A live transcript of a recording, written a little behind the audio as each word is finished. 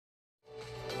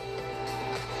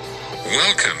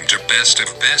Welcome to Best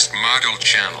of Best Model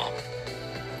channel.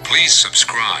 Please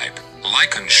subscribe,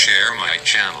 like and share my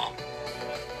channel.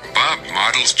 Bob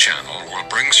Models channel will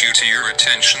brings you to your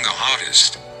attention the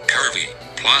hottest, curvy,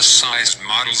 plus-sized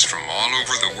models from all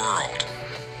over the world.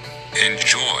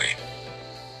 Enjoy.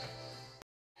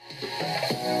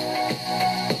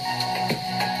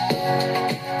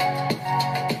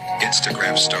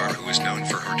 Instagram star who is known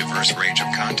for her diverse range of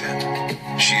content.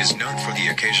 She is known for the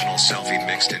occasional selfie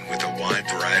mixed in with a wide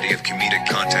variety of comedic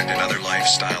content and other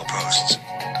lifestyle posts.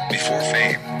 Before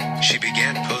fame, she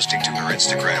began posting to her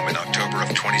Instagram in October of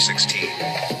 2016.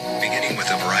 Beginning with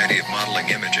a variety of modeling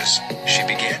images, she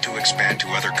began to expand to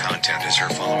other content as her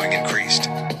following increased.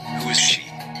 Who is she?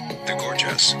 The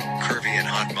gorgeous, curvy and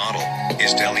hot model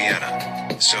is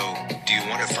Deliana. So, do you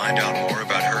want to find out more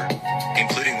about her?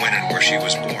 Including when and where she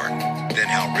was born, then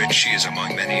how rich she is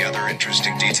among many other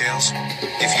interesting details?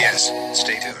 If yes,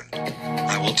 stay tuned.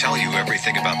 I will tell you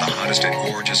everything about the hottest and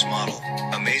gorgeous model,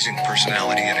 amazing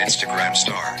personality and Instagram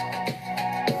star.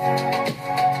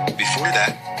 Before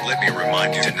that, let me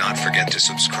remind you to not forget to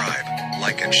subscribe,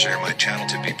 like and share my channel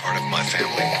to be part of my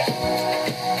family.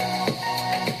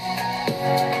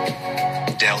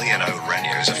 Deliana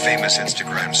is a famous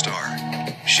Instagram star.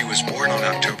 She was born on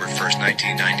October 1st,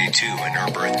 1992 and her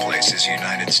birthplace is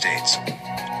United States.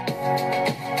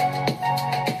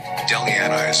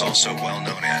 Deliana is also well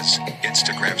known as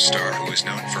Instagram star who is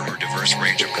known for her diverse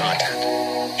range of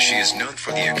content. She is known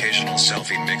for the occasional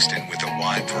selfie mixed in with a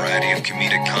wide variety of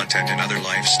comedic content and other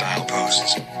lifestyle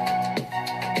posts.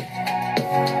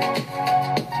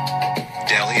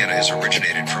 Deliana is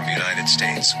originated from United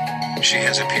States. She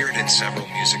has appeared in several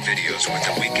music videos with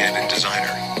The Weeknd and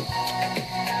Designer.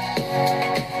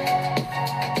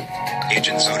 Age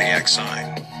and zodiac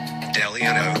sign.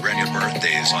 Deliana Urenia's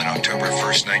birthday is on October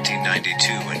 1st,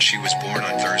 1992 and she was born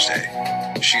on Thursday.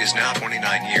 She is now 29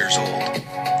 years old.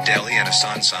 Deliana's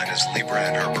sun sign is Libra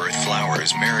and her birth flower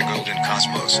is Marigold in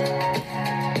Cosmos.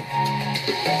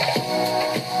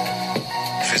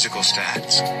 Physical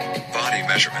stats. Body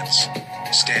measurements.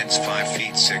 Stands 5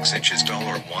 feet 6 inches tall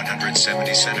or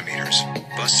 170 centimeters.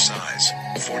 Bust size,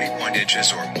 41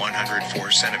 inches or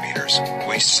 104 centimeters.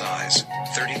 Waist size,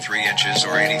 33 inches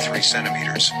or 83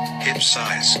 centimeters. Hip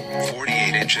size,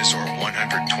 48 inches or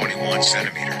 121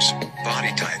 centimeters.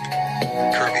 Body type,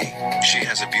 curvy. She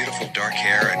has a beautiful dark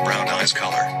hair and brown eyes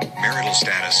color. Marital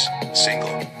status,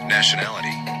 single.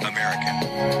 Nationality, American.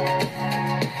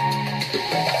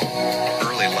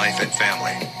 Early life and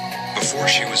family. Before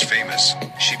she was famous,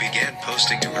 she began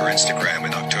posting to her Instagram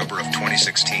in October of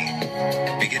 2016.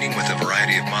 Beginning with a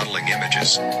variety of modeling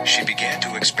images, she began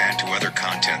to expand to other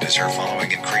content as her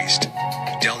following increased.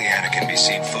 Deliana can be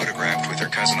seen photographed with her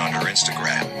cousin on her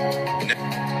Instagram.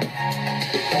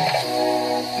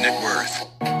 Net worth.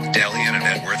 Deliana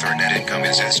net worth or net income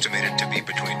is estimated to be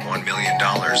between $1 million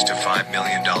to $5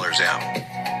 million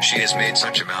m. She has made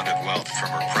such amount of wealth from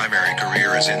her primary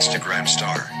career as Instagram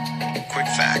star. Quick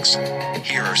facts.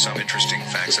 Here are some interesting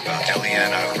facts about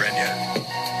Deliana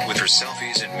Urenia. With her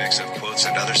selfies and mix of quotes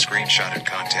and other screenshotted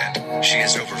content, she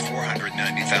has over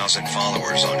 490,000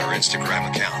 followers on her Instagram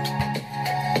account.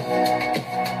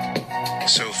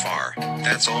 So far,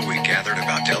 that's all we gathered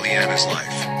about Deliana's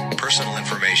life, personal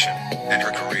information, and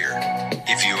her career.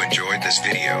 If you enjoyed this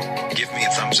video, give me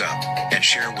a thumbs up, and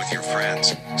share with your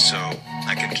friends, so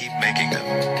I can keep making them.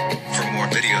 For more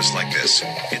videos like this,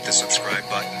 hit the subscribe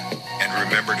button, and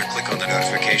remember to click on the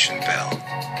notification bell.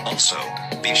 Also,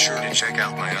 be sure to check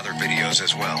out my other videos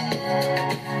as well.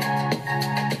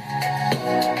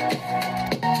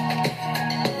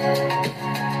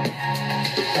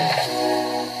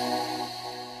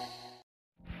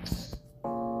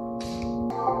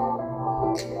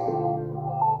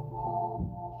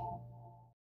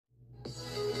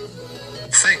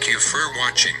 Thank you for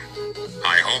watching.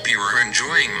 I hope you are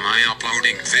enjoying my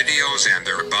uploading videos and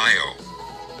their bio.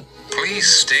 Please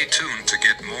stay tuned to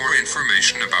get more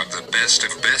information about the best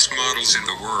of best models in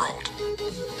the world.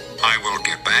 I will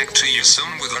get back to you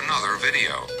soon with another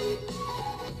video.